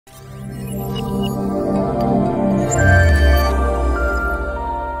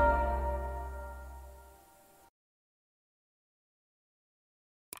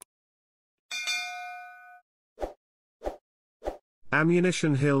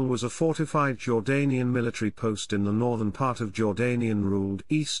Ammunition Hill was a fortified Jordanian military post in the northern part of Jordanian-ruled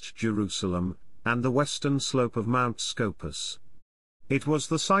East Jerusalem, and the western slope of Mount Scopus. It was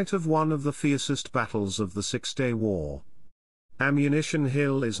the site of one of the fiercest battles of the Six-Day War. Ammunition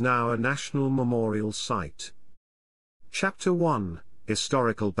Hill is now a national memorial site. Chapter 1: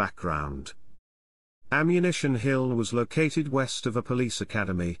 Historical Background. Ammunition Hill was located west of a police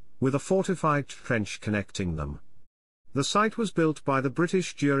academy, with a fortified trench connecting them. The site was built by the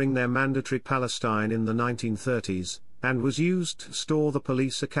British during their mandatory Palestine in the 1930s, and was used to store the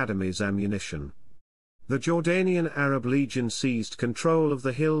police academy's ammunition. The Jordanian Arab Legion seized control of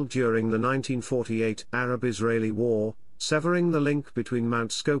the hill during the 1948 Arab-Israeli War, severing the link between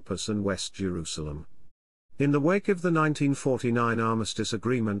Mount Scopus and West Jerusalem. In the wake of the 1949 armistice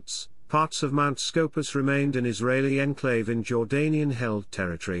agreements, parts of Mount Scopus remained an Israeli enclave in Jordanian-held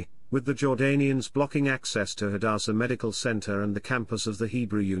territory, with the Jordanians blocking access to Hadassah Medical Center and the campus of the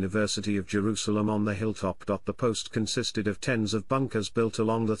Hebrew University of Jerusalem on the hilltop. The post consisted of tens of bunkers built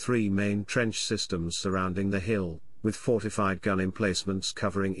along the three main trench systems surrounding the hill, with fortified gun emplacements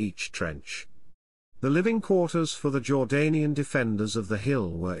covering each trench. The living quarters for the Jordanian defenders of the hill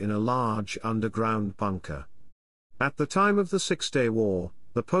were in a large underground bunker. At the time of the Six-Day War,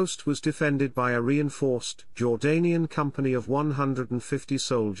 the post was defended by a reinforced Jordanian company of 150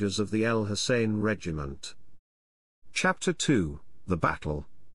 soldiers of the El Hussein Regiment. Chapter 2: The Battle.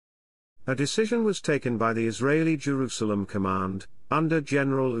 A decision was taken by the Israeli Jerusalem Command, under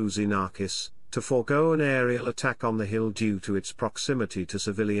General Uzi Narkis, to forego an aerial attack on the hill due to its proximity to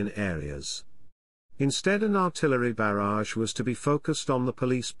civilian areas. Instead, an artillery barrage was to be focused on the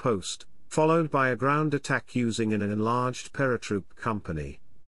police post, followed by a ground attack using an enlarged paratroop company.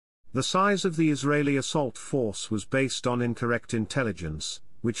 The size of the Israeli assault force was based on incorrect intelligence,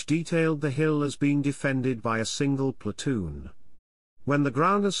 which detailed the hill as being defended by a single platoon. When the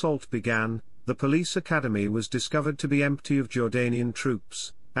ground assault began, the police academy was discovered to be empty of Jordanian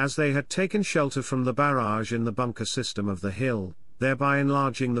troops, as they had taken shelter from the barrage in the bunker system of the hill, thereby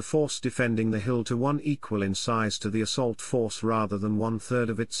enlarging the force defending the hill to one equal in size to the assault force rather than one-third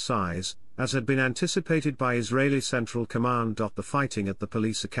of its size, as had been anticipated by Israeli Central Command. The fighting at the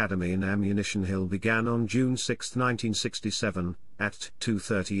police academy in Ammunition Hill began on June 6, 1967, at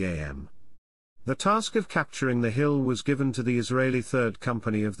 2:30 a.m. The task of capturing the hill was given to the Israeli 3rd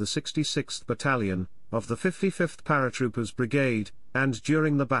Company of the 66th Battalion, of the 55th Paratroopers Brigade, and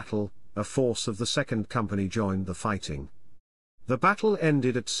during the battle, a force of the 2nd Company joined the fighting. The battle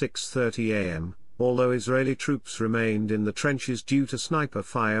ended at 6:30 a.m., although Israeli troops remained in the trenches due to sniper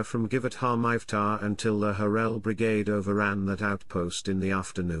fire from Giv'at HaTahmoshet until the Harel Brigade overran that outpost in the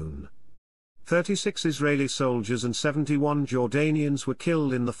afternoon. 36 Israeli soldiers and 71 Jordanians were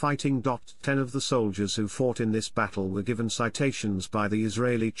killed in the fighting. 10 of the soldiers who fought in this battle were given citations by the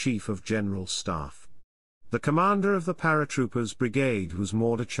Israeli Chief of General Staff. The commander of the Paratroopers Brigade was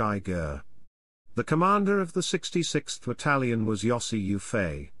Mordechai Ger. The commander of the 66th Battalion was Yossi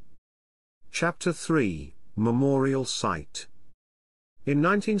Ufay. Chapter 3: Memorial Site. In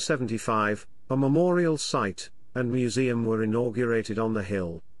 1975, a memorial site and museum were inaugurated on the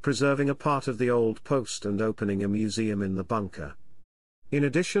hill, preserving a part of the old post and opening a museum in the bunker. In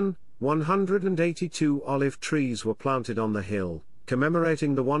addition, 182 olive trees were planted on the hill,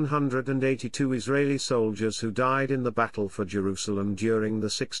 commemorating the 182 Israeli soldiers who died in the battle for Jerusalem during the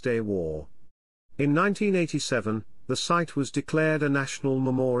Six-Day War. In 1987, the site was declared a national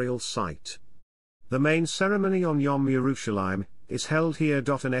memorial site. The main ceremony on Yom Yerushalayim is held here.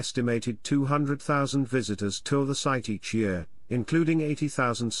 An estimated 200,000 visitors tour the site each year, including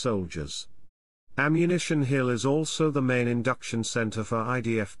 80,000 soldiers. Ammunition Hill is also the main induction center for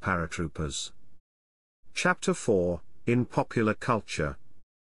IDF paratroopers. Chapter 4: In Popular Culture.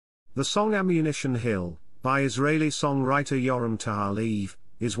 The song Ammunition Hill, by Israeli songwriter Yoram Tahalev,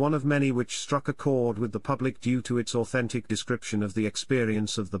 is one of many which struck a chord with the public due to its authentic description of the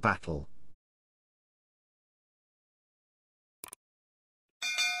experience of the battle.